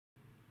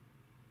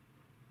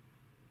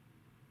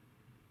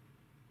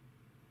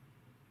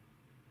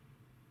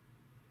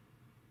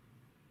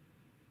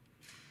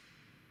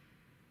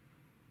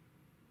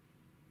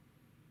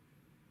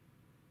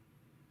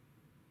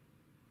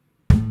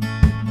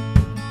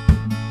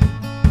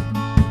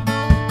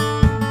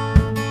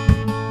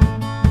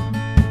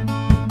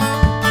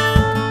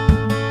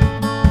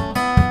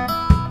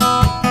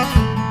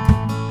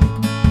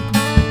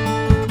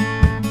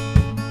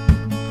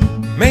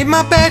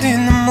my bed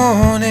in the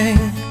morning,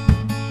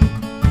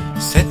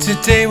 said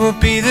today will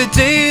be the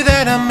day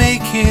that I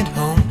make it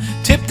home.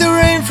 Tipped the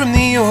rain from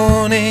the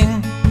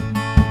awning,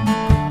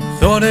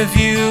 thought of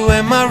you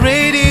when my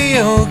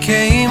radio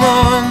came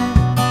on.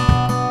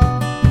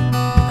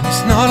 And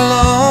it's not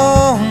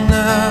long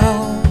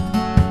now.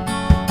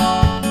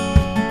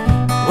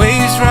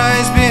 Waves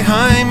rise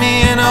behind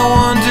me and I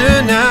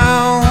wonder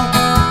now,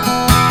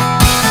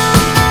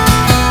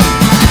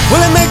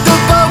 will it make the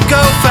boat go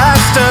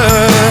faster?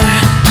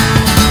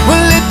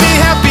 Will it be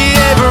happy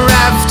ever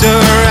after?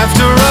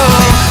 After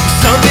all,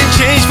 something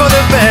changed for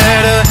the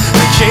better,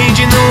 a change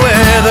in the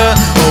weather.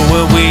 Or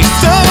will we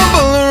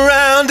stumble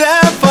around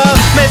and fall?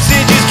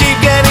 Messages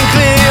keep getting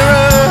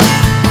clearer,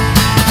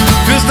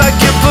 feels like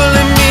you're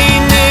pulling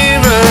me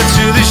nearer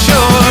to the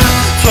shore.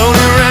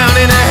 Floating around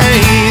in a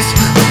haze,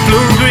 a blue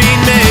and green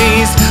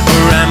maze.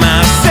 Or am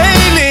I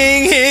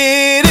sailing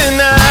here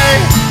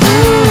tonight?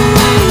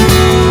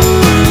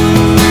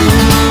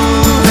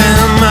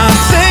 Am I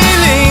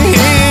sailing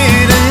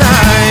here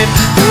tonight?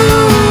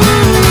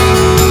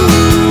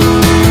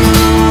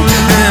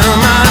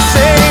 Am I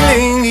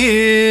sailing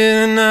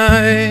here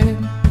tonight?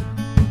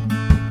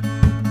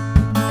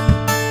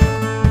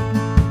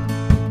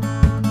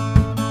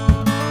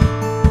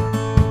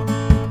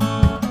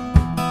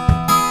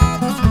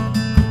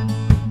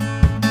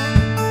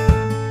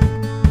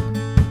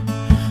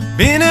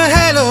 Been a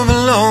hell of a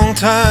long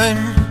time,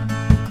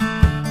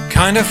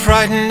 kinda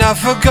frightened I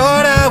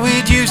forgot how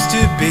it used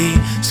to be.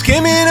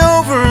 Skimming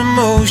over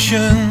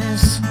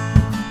emotions,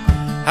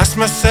 ask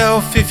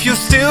myself if you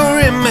still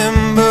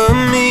remember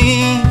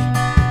me.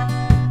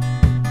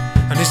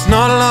 And it's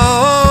not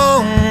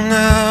long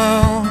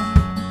now.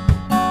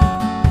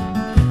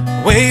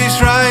 Waves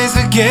rise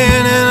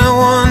again and I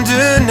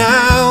wonder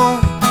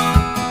now,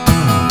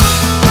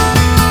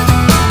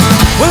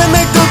 will it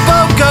make the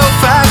boat go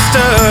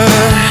faster?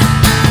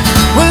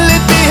 Will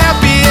it be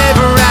happy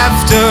ever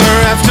after?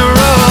 After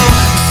all,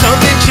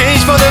 something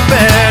changed for the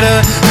better,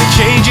 a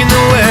change in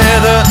the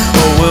weather.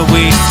 Or will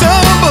we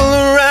stumble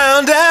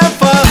around and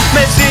fall?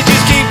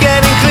 Messages keep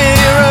getting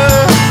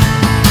clearer,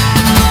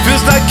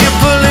 feels like you're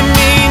pulling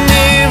me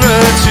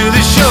nearer to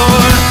the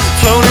shore.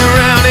 Floating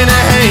around in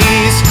a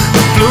haze,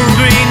 a blue and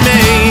green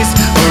maze.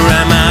 Or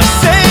am I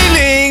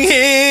sailing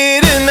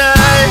here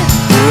tonight?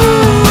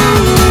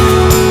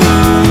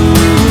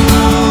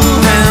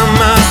 Am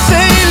I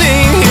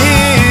sailing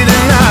here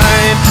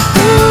tonight?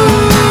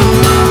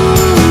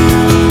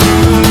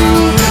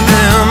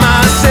 Am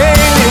I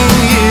sailing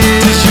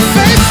here? Does your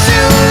face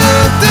still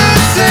look the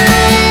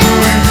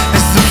same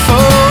as the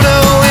photo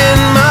in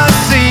my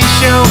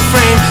seashell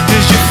frame?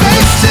 Does your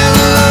face still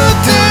look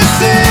the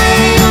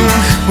same?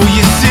 Will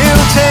you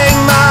still take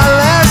my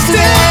last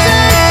name?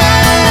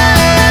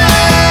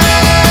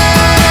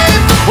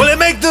 Will it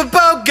make the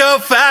boat go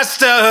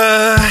faster?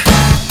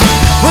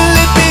 Will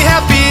it be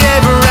happy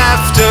ever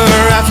after?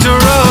 After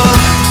all,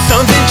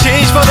 something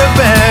changed for the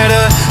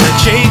better, a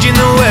change in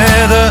the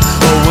weather.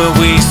 Or will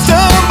we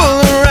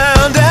stumble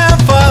around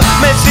and fall?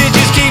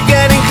 Messages keep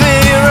getting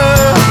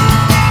clearer,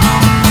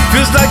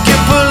 feels like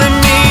you're pulling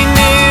me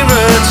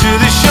nearer to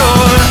the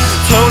shore.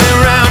 Floating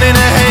around in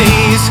a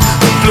haze,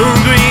 a blue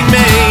and green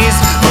maze.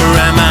 Or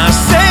am I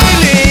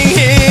sailing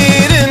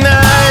here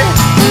tonight?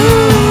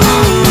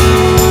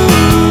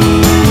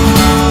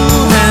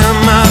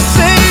 Am I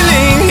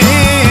sailing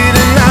here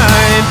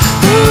tonight?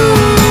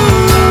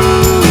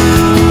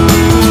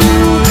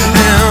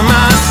 Am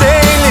I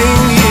sailing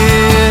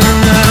here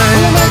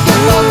tonight? Will it make the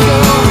boat go?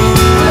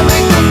 Will it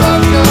make the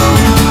boat go?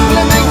 Will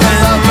it make the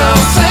boat go? Am I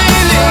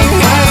sailing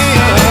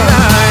here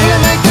tonight? Will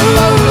it make the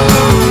boat go?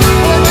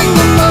 Will it make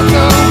the boat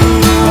go?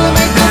 Will it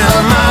make the boat go?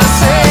 Am I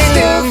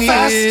sailing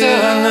here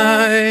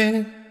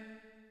tonight?